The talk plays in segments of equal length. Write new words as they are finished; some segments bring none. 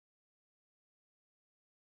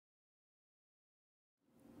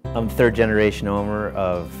I'm third generation owner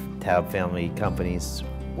of Taub family companies,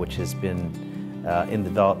 which has been in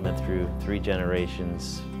development through 3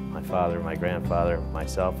 generations. My father, my grandfather,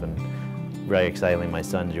 myself, and very excitingly my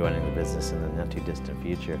son joining the business in the not too distant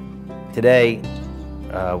future. Today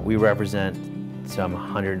we represent some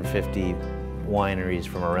 150 wineries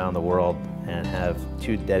from around the world and have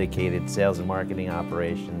 2 dedicated sales and marketing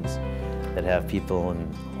operations that have people in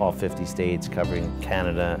all 50 states covering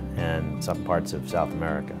Canada and some parts of South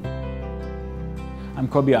America. I'm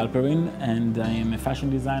Kobi Halperin and I am a fashion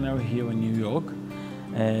designer here in New York.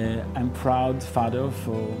 I'm proud father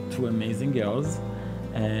for 2 amazing girls,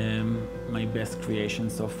 my best creation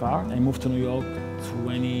so far. I moved to New York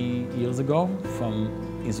 20 years ago from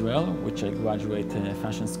Israel, which I graduated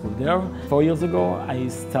fashion school there. 4 years ago I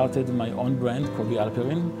started my own brand, Kobi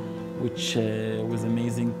Halperin, which was an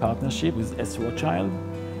amazing partnership with S. Rothschild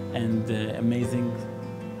and amazing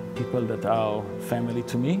people that are family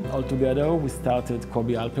to me. Altogether, we started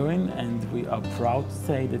Kobi Halperin, and we are proud to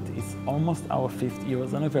say that it's almost our 5th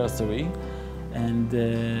year's anniversary. And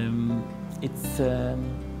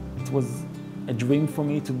it was a dream for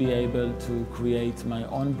me to be able to create my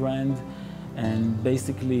own brand and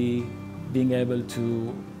basically being able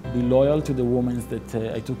to be loyal to the women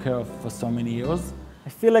that I took care of for so many years. I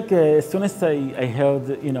feel like as soon as I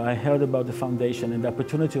heard about the foundation and the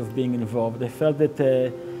opportunity of being involved, I felt that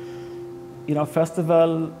first of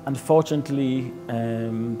all, unfortunately,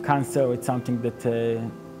 cancer is something that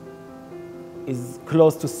is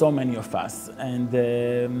close to so many of us, and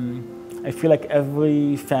I feel like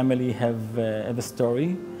every family have a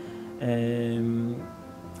story. In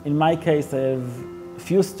my case, I have a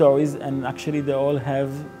few stories, and actually they all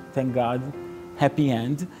have, thank God, happy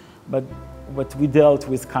end. But we dealt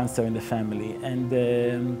with cancer in the family, and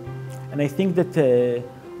I think that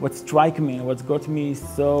what struck me and what got me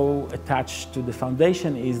so attached to the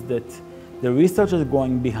foundation is that the research is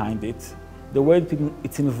going behind it, the way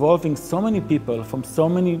it's involving so many people from so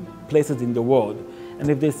many places in the world. And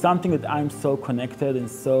if there's something that I'm so connected and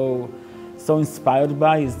so inspired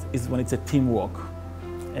by is when it's a teamwork.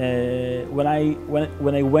 When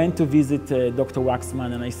I went to visit Dr.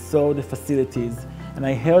 Waxman and I saw the facilities and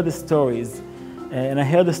I heard the stories, and I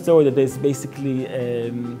heard the story that there's basically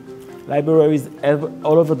libraries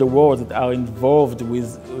all over the world that are involved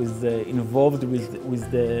with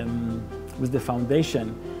the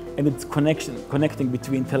foundation, and it's connecting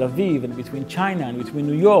between Tel Aviv and between China and between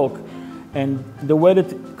New York, and the way that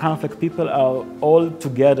kind of like people are all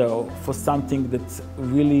together for something that's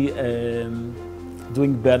really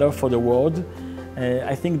doing better for the world.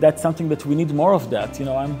 I think that's something that we need more of that.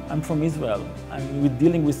 I'm from Israel. We're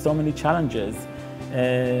dealing with so many challenges.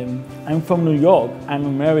 I'm from New York, I'm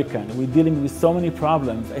American. We're dealing with so many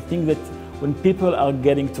problems. I think that when people are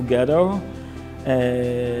getting together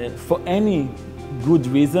for any good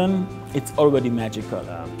reason, it's already magical.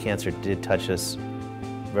 Cancer did touch us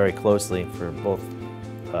very closely for both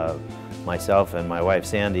myself and my wife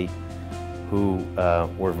Sandy, who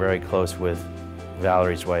were very close with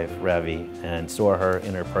Valerie's wife, Ravi, and saw her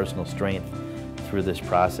in her personal strength through this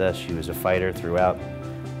process. She was a fighter throughout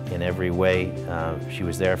in every way. She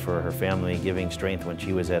was there for her family, giving strength when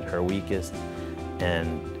she was at her weakest,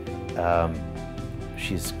 and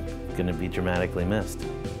she's going to be dramatically missed.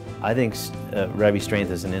 I think Ravi's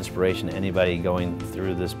strength is an inspiration to anybody going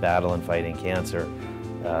through this battle and fighting cancer.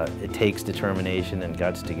 It takes determination and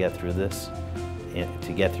guts to get through this,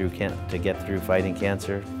 to get through fighting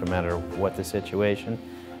cancer, no matter what the situation.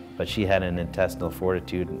 But she had an intestinal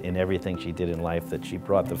fortitude in everything she did in life, that she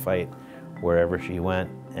brought the fight wherever she went,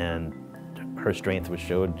 and her strength was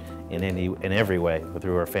showed in every way,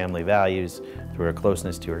 through her family values, through her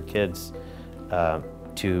closeness to her kids,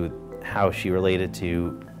 to how she related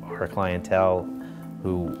to her clientele,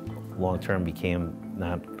 who long-term became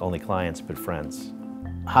not only clients but friends.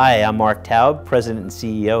 Hi, I'm Marc Taub, President and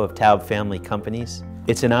CEO of Taub Family Companies.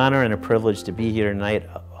 It's an honor and a privilege to be here tonight,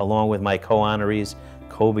 along with my co-honorees,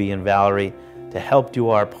 Kobi and Valerie, to help do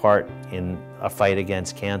our part in a fight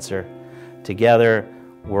against cancer. Together,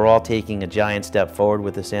 we're all taking a giant step forward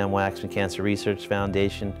with the Sam Waxman Cancer Research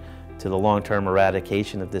Foundation to the long-term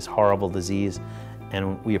eradication of this horrible disease,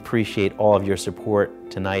 and we appreciate all of your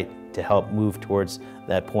support tonight to help move towards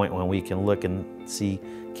that point when we can look and see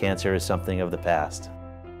cancer as something of the past.